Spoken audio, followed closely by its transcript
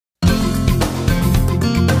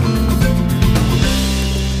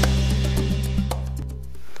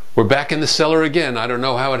We're back in the cellar again. I don't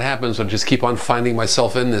know how it happens. I just keep on finding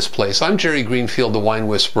myself in this place. I'm Jerry Greenfield, the Wine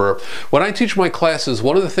Whisperer. When I teach my classes,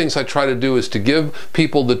 one of the things I try to do is to give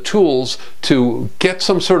people the tools to get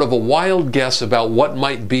some sort of a wild guess about what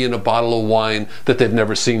might be in a bottle of wine that they've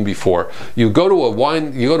never seen before. You go to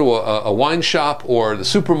a wine shop or the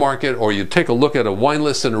supermarket, or you take a look at a wine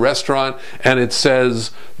list in a restaurant and it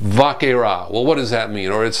says Vaquera. Well, what does that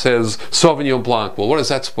mean? Or it says Sauvignon Blanc. Well, what is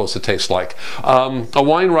that supposed to taste like? A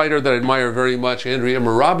wine writer that I admire very much, Andrea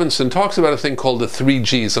Robinson, talks about a thing called the 3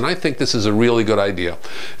 Gs, and I think this is a really good idea.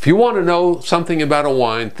 If you want to know something about a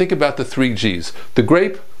wine, think about the 3 Gs. The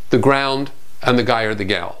grape, the ground, and the guy or the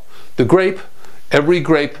gal. The grape,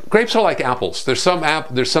 grapes are like apples. There's some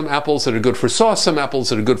apples that are good for sauce, some apples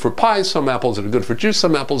that are good for pies, some apples that are good for juice,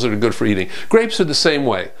 some apples that are good for eating. Grapes are the same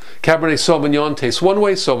way. Cabernet Sauvignon tastes one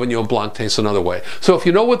way, Sauvignon Blanc tastes another way. So if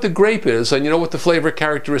you know what the grape is, and you know what the flavor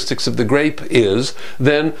characteristics of the grape is,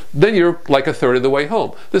 then you're like a third of the way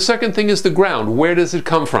home. The second thing is the ground. Where does it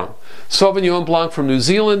come from? Sauvignon Blanc from New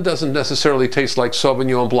Zealand doesn't necessarily taste like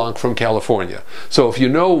Sauvignon Blanc from California. So if you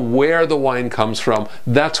know where the wine comes from,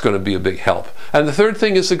 that's going to be a big help. And the third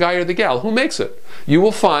thing is the guy or the gal who makes it. You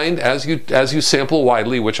will find, as you sample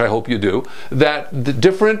widely, which I hope you do, that the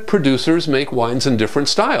different producers make wines in different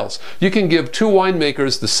styles. You can give 2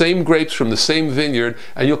 winemakers the same grapes from the same vineyard,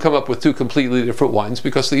 and you'll come up with 2 completely different wines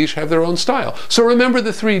because they each have their own style. So remember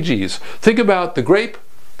the 3 Gs. Think about the grape,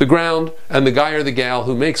 the ground, and the guy or the gal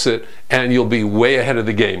who makes it, and you'll be way ahead of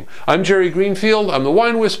the game. I'm Jerry Greenfield, I'm the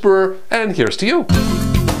Wine Whisperer, and here's to you.